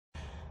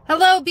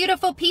Hello,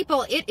 beautiful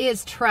people. It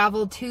is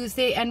Travel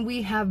Tuesday, and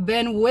we have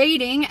been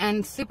waiting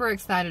and super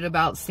excited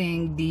about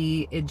seeing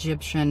the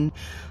Egyptian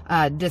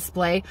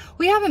display.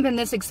 We haven't been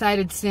this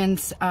excited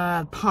since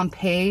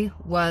Pompeii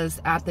was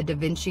at the Da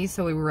Vinci,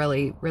 so we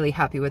were really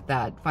happy with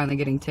that, finally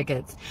getting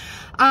tickets.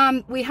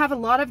 We have a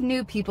lot of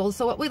new people,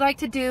 so what we like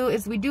to do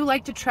is we do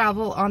like to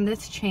travel on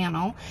this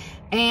channel.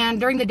 And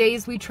during the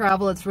days we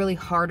travel, it's really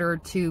harder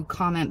to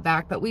comment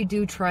back, but we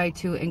do try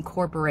to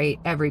incorporate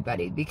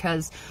everybody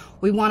because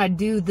we want to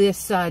do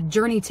this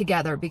journey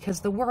together,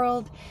 because the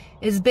world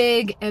is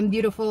big and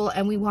beautiful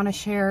and we want to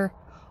share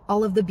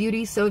all of the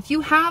beauty. So if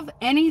you have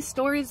any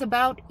stories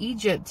about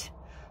Egypt,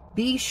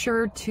 be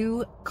sure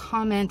to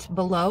comment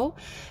below,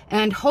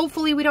 and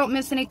hopefully we don't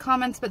miss any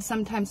comments, but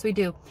sometimes we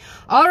do.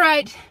 All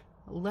right,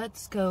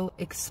 let's go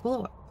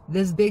explore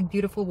this big,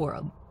 beautiful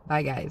world.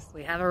 Bye, guys.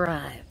 We have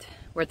arrived.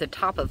 We're at the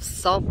top of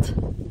Salt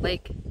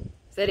Lake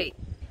City.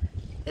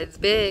 It's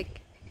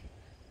big.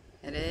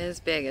 It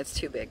is big. It's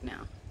too big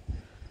now.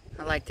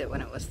 I liked it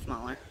when it was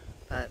smaller,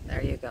 but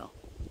there you go.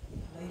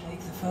 They make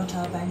the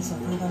fertile banks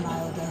of River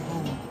Nile their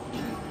home.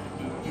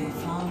 They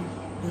farm,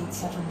 build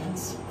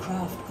settlements,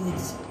 craft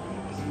goods.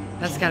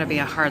 That's got to be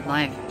a hard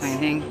life, don't you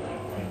think?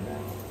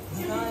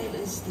 The Nile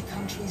is the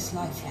country's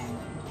lifeline,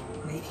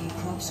 making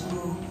crops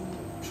grow,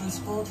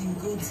 transporting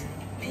goods,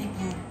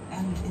 people,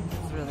 and information.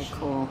 It's really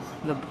cool.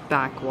 The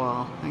back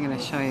wall. I'm going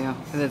to show you,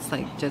 because it's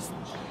like just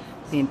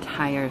the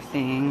entire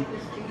thing.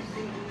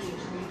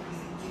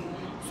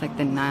 It's like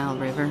the Nile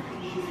River.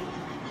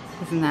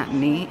 Isn't that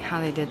neat how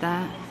they did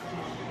that?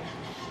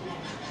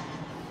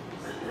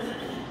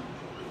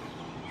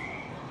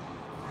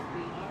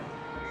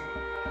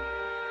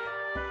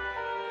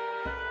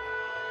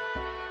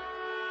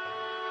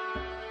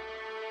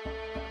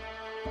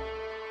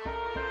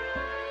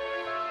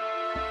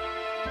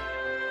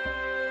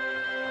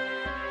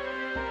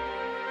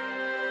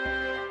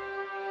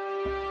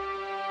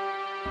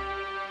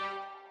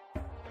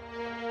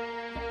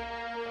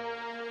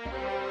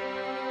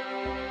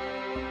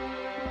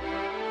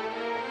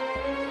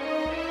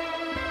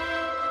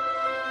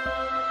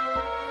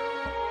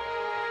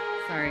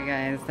 Sorry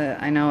guys,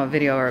 I know a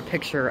video or a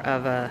picture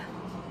of a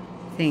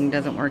thing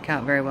doesn't work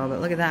out very well, but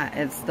look at that.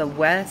 It's the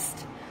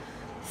west,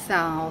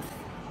 south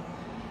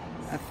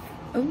of,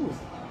 ooh.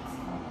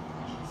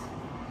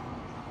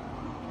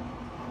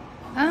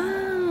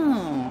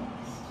 Oh.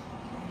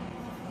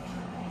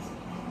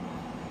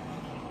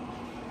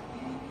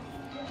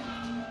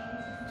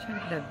 I'm trying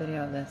to get a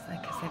video of this,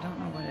 because I don't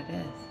know what it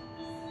is.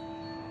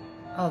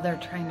 Oh, they're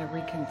trying to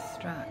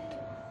reconstruct.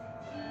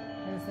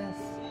 What is this?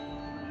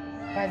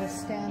 By the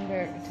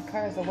standard,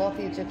 Takar is a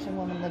wealthy Egyptian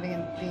woman living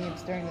in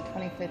Thebes during the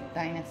 25th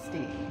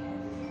dynasty.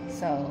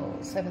 So,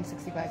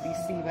 765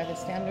 BC. By the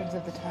standards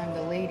of the time,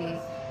 the lady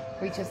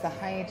reaches the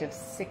high age of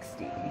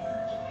 60.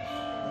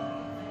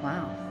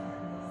 Wow.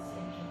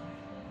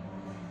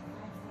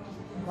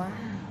 Wow.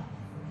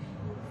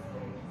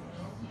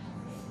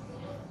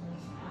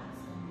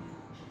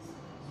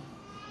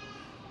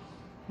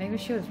 Maybe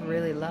she was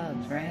really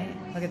loved, right?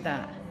 Look at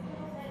that.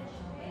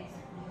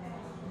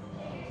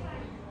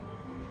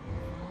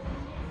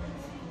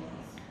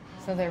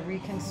 So they're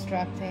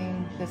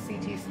reconstructing. The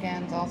CT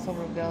scans also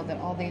revealed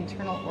that all the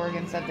internal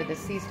organs of the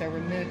deceased are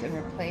removed and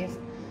replaced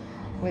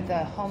with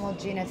a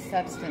homogeneous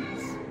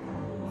substance.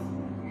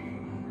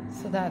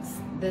 So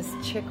that's, this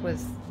chick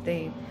was,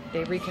 they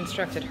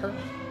reconstructed her.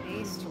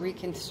 Base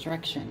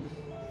reconstruction.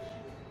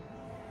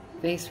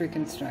 Base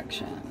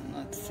reconstruction.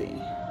 Let's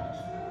see.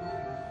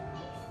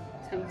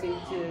 Attempting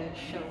to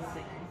show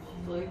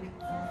things. Look.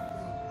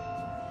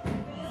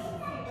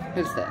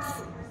 Who's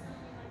this?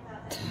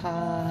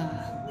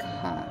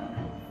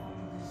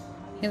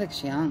 He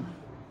looks young,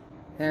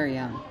 very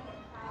young.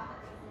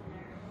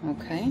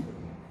 Okay,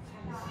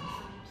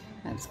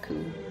 that's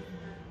cool.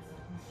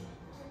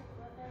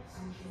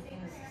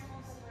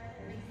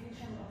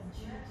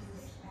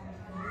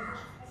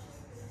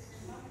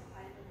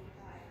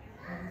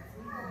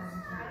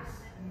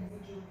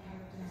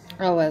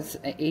 Oh, it's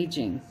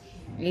aging.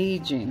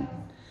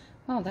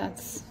 Oh,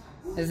 that's,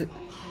 is it,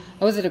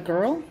 oh, is it a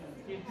girl?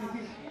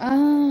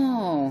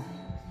 Oh.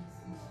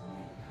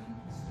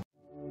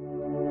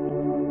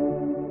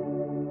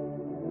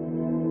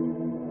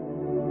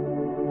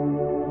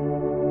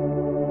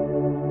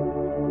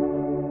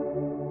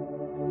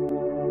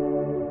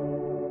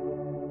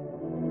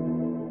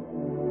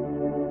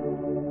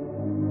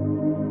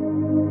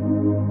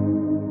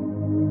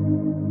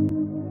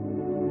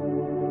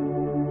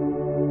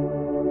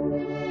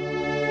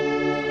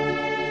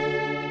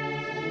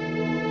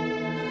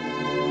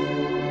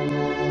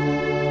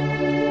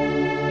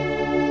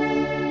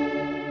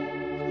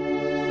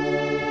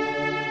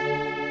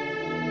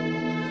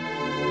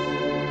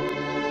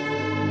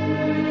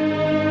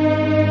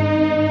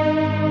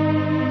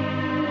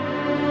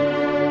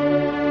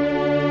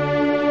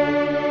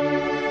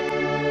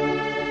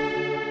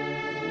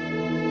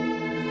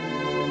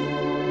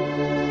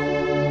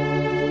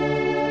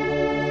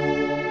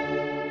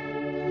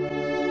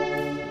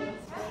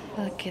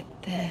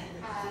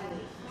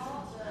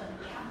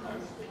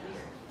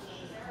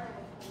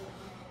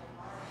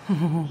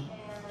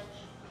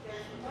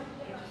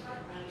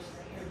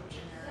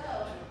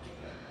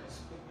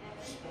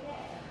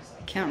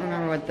 Can't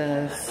remember what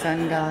the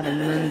sun god and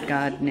moon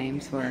god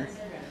names were.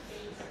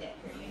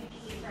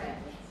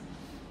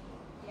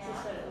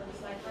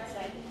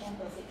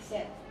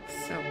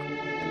 So cool.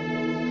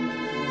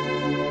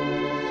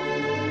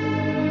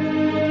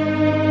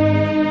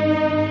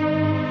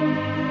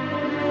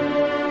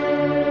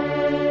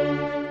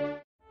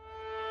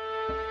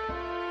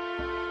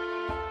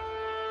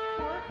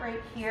 Court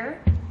right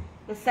here,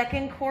 the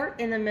second court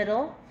in the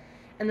middle,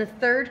 and the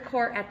third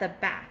court at the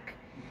back.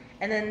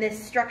 And then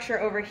this structure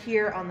over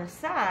here on the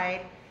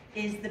side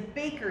is the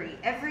bakery.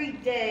 Every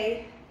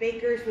day,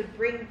 bakers would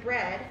bring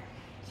bread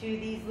to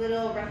these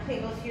little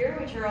rectangles here,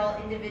 which are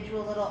all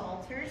individual little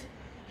altars.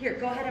 Here,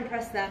 go ahead and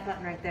press that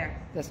button right there.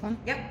 This one?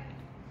 Yep.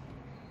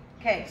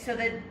 Okay, so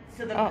the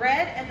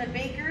bread and the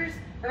bakers,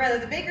 or rather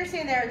the bakers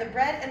stay there, the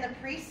bread and the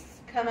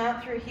priests come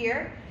out through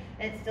here,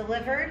 and it's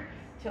delivered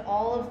to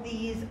all of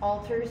these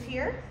altars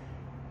here.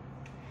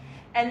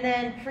 And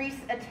then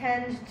priests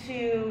attend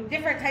to,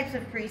 different types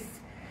of priests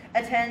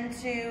attend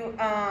to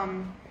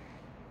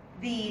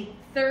the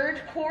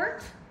third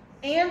court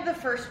and the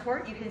first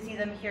court. You can see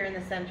them here in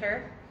the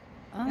center.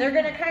 Oh. They're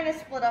going to kind of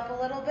split up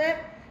a little bit,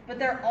 but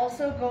they're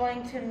also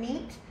going to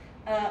meet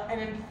an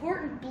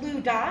important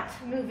blue dot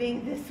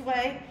moving this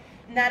way,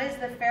 and that is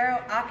the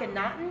Pharaoh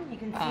Akhenaten. You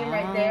can see him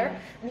right there.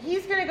 And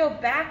he's going to go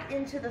back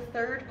into the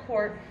third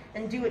court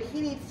and do what he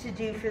needs to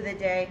do for the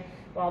day,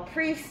 while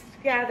priests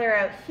gather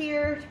out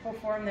here to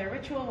perform their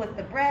ritual with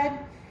the bread.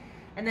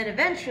 And then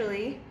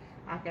eventually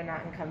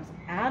Akhenaten comes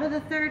out of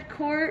the third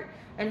court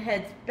and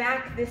heads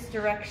back this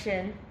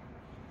direction.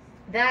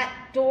 That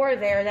door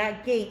there,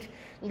 that gate,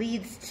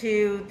 leads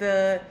to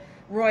the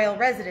royal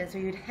residence, so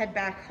you'd head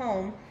back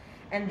home,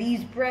 and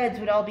these breads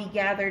would all be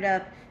gathered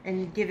up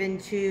and given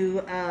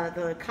to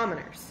the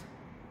commoners.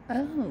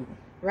 Oh.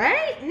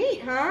 Right?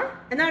 Neat, huh?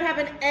 And that would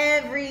happen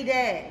every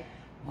day.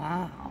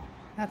 Wow.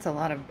 That's a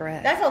lot of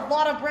bread. That's a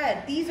lot of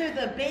bread. These are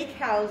the bake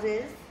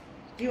houses.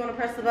 Do you want to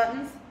press the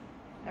buttons?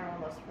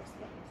 Everyone loves to press the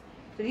buttons.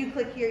 So if you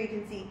click here, you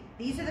can see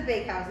these are the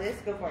bake houses.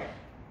 Go for it.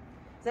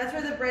 So that's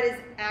where the bread is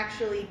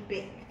actually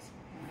baked.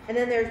 And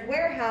then there's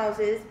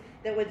warehouses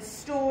that would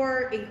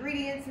store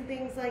ingredients and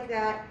things like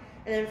that.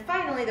 And then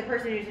finally, the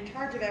person who's in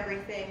charge of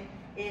everything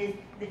is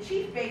the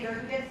chief baker,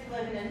 who gets to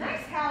live in a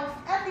nice house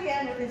at the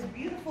end with this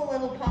beautiful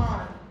little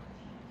pond.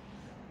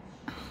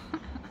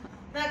 Isn't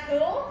that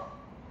cool?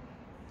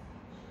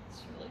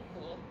 It's really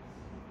cool.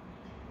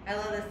 I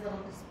love this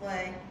little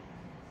display.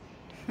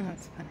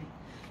 That's funny.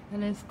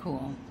 That is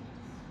cool.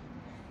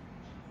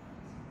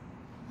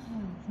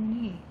 Oh,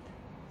 neat.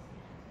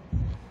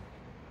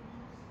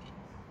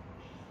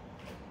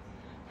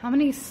 How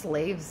many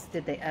slaves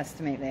did they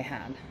estimate they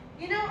had?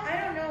 You know,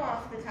 I don't know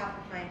off the top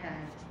of my head.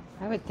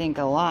 I would think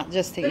a lot,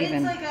 just to But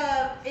even...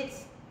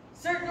 it's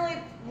certainly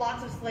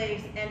lots of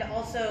slaves, and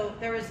also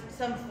there was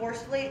some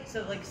forced labor,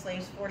 so like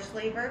slaves forced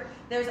labor.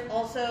 There's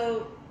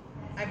also,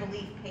 I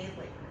believe, paid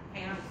labor.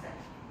 Hang on a second.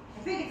 I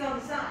think it's on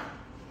the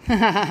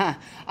side.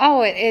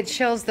 Oh, it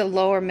shows the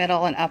lower,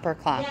 middle, and upper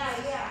class.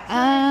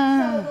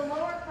 Yeah. So the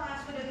lower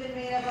class would have been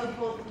made up of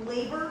both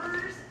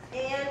laborers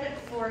and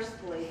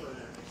forced laborers.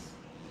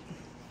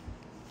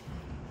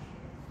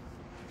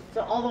 So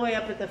all the way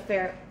up at the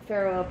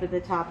Pharaoh up at the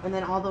top, and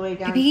then all the way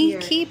down here.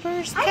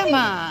 Beekeepers? Come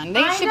on.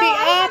 They should be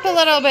up a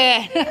little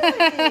bit.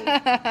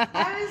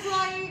 I was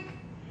like,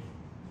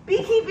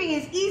 beekeeping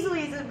is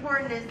easily as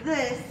important as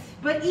this,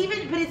 but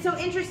it's so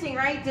interesting,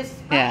 right?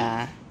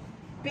 Despite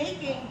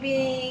baking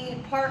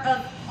being part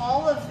of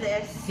all of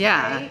this,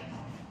 right?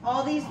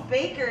 All these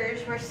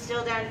bakers were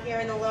still down here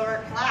in the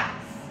lower class.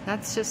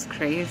 That's just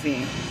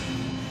crazy.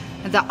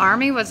 The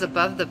army was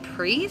above the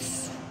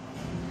priests?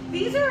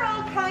 These are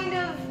all kind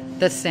of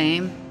the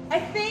same. I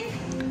think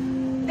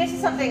this is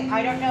something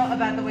I don't know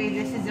about the way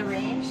this is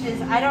arranged.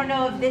 I don't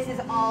know if this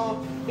is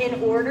all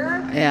in order,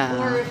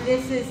 or if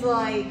this is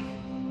like,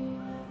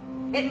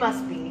 it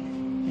must be.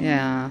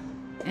 Yeah,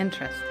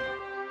 interesting.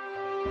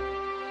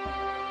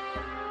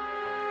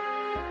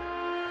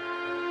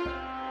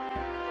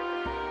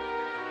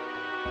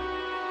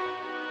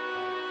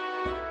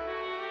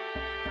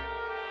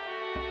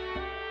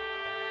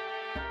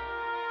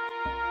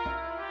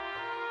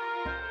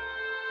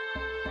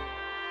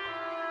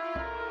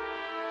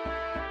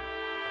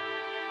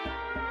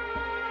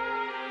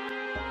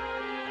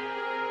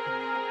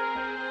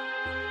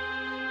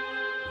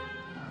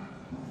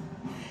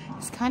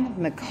 It's kind of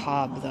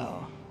macabre,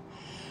 though.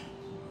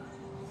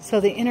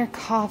 So the inner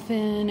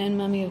coffin and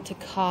mummy of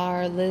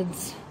Takar,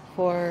 lids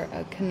for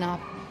a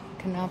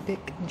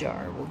canopic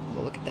jar.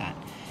 We'll look at that.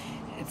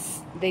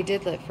 They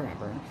did live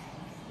forever.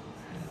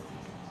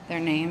 Their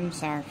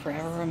names are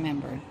forever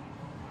remembered,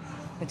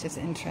 which is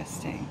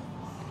interesting.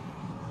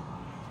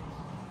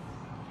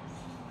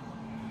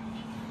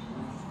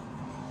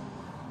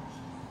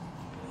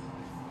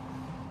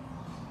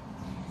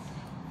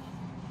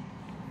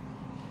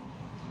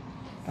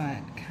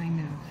 But kind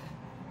of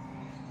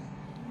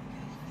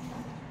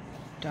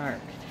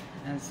dark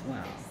as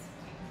well.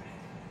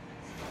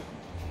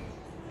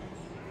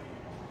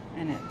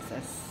 And it's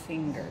a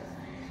singer.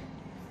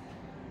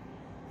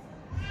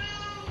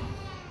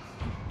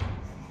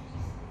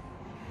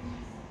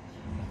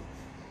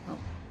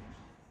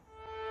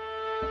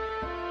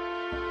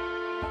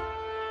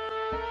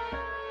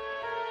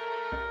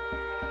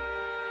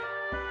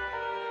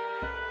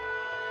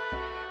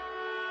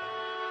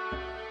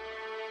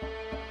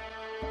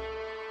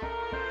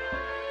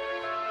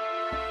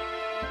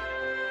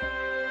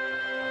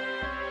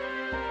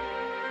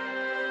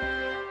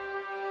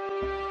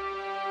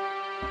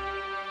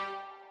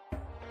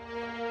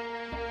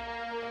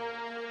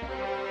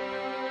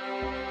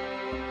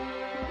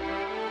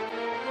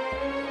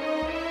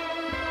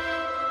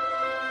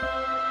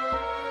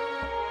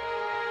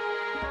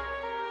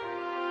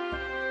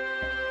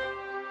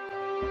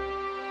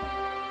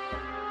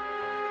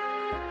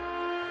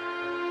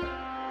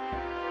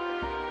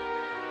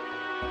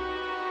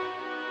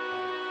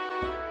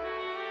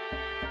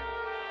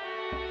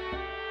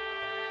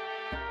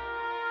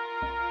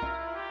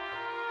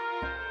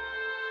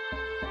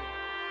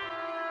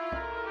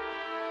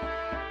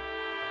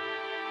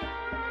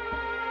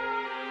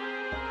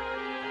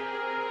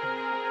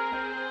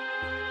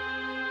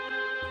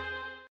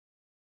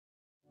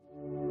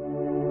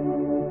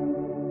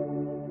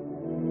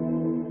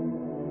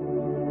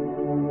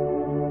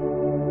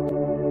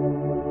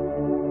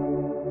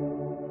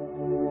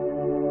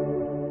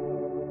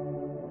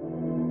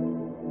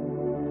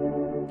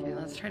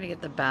 Try to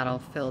get the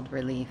battlefield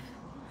relief,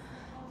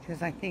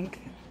 because I think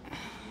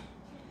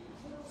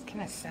it's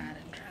kind of sad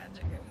and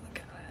tragic. Look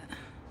at it.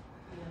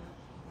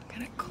 Look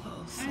at it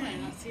closely. I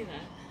did not see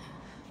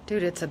that.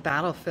 Dude, it's a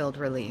battlefield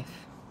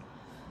relief.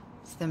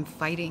 It's them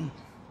fighting.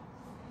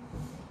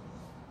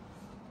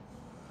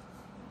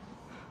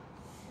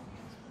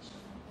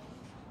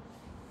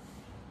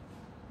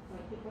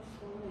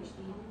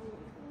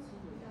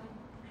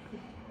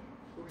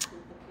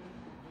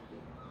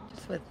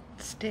 Just with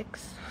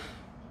sticks.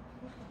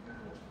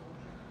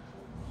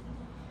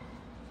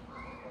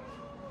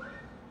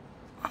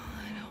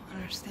 I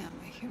understand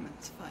why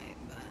humans fight,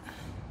 but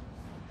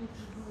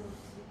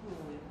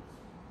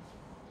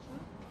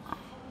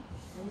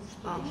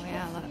oh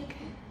yeah, look,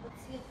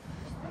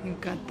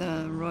 you've got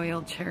the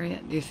royal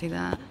chariot. Do you see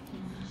that?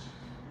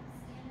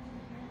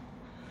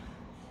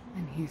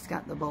 And he's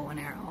got the bow and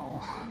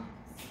arrow.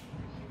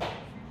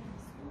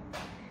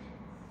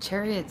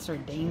 Chariots are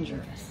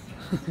dangerous.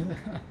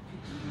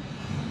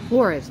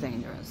 War is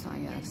dangerous, I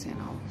guess, you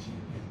know.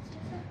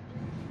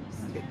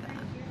 Look at that.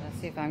 Let's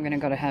see if I'm gonna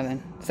go to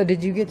heaven. So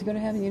did you get to go to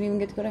heaven? You didn't even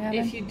get to go to heaven?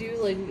 If you do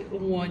like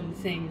one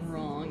thing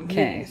wrong,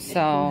 okay,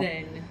 so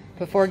then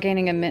before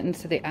gaining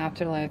admittance to the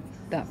afterlife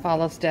that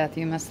follows death,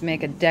 you must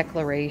make a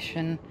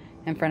declaration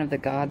in front of the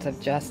gods of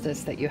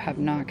justice that you have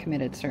not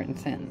committed certain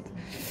sins.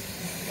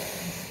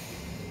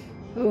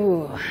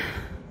 Ooh.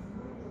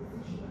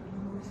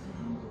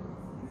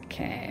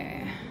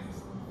 Okay.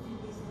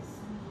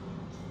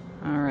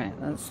 Alright,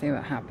 let's see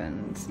what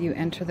happens. You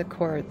enter the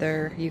court.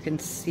 There you can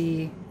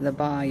see the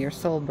Ba, your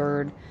soul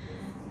bird,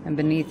 and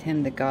beneath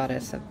him the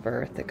goddess of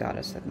birth, the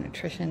goddess of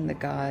nutrition, the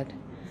god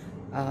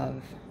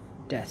of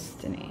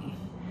destiny.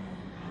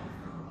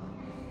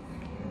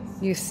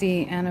 You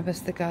see Anubis,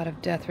 the god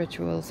of death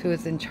rituals, who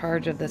is in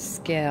charge of the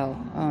scale.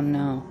 Oh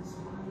no.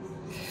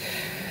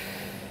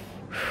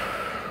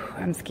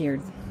 I'm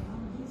scared.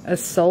 A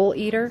soul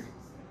eater?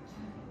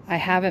 I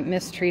haven't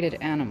mistreated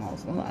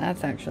animals. Well,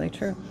 that's actually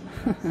true.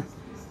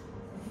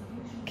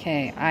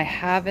 Okay, I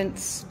haven't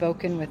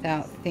spoken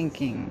without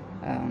thinking.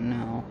 Oh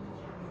no.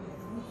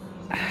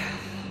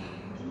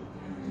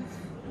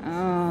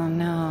 Oh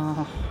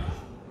no.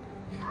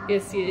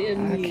 yes,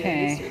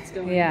 Okay.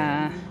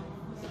 Yeah.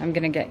 I'm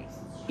gonna get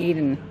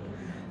eaten.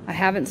 I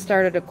haven't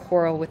started a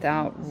quarrel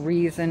without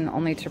reason,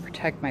 only to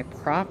protect my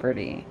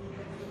property.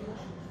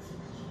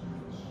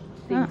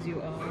 Things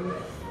you own.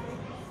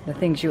 The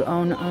things you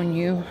own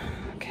you.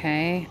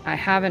 Okay. I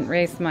haven't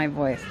raised my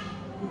voice.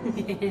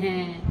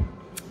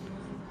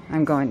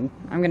 I'm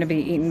gonna be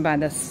eaten by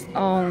this.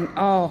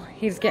 Oh,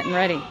 he's getting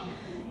ready.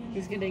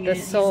 He's getting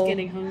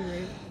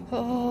hungry.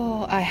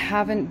 Oh, I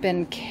haven't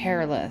been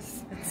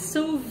careless. It's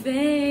so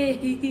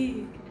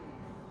vague.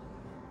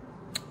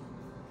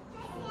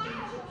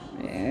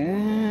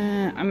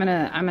 Yeah, I'm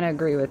gonna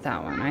agree with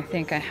that one. I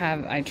think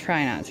I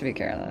try not to be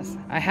careless.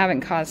 I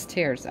haven't caused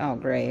tears. Oh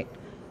great.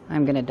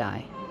 I'm gonna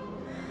die.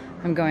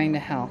 I'm going to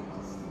hell.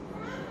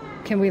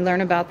 Can we learn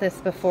about this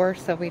before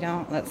so we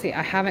don't? Let's see.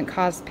 I haven't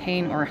caused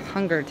pain or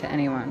hunger to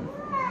anyone.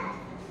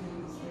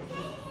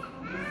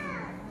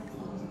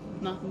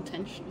 Not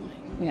intentionally.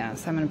 Yeah,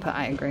 so I'm gonna put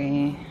I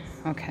agree.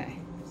 Okay.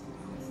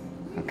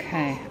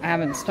 Okay. I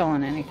haven't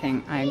stolen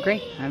anything. I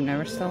agree. I've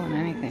never stolen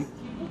anything.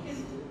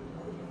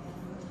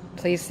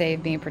 Please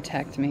save me,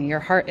 protect me. Your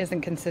heart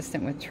isn't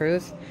consistent with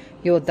truth.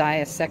 You will die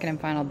a second and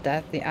final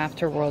death. The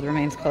afterworld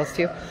remains close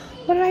to you.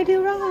 What did I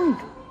do wrong?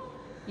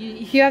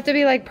 You have to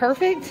be like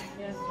perfect?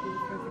 Yes,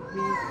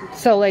 perfect.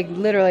 So like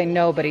literally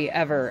nobody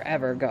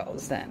ever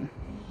goes then.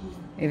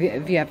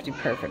 If you have to be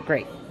perfect.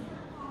 Great.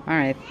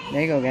 Alright,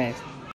 there you go guys.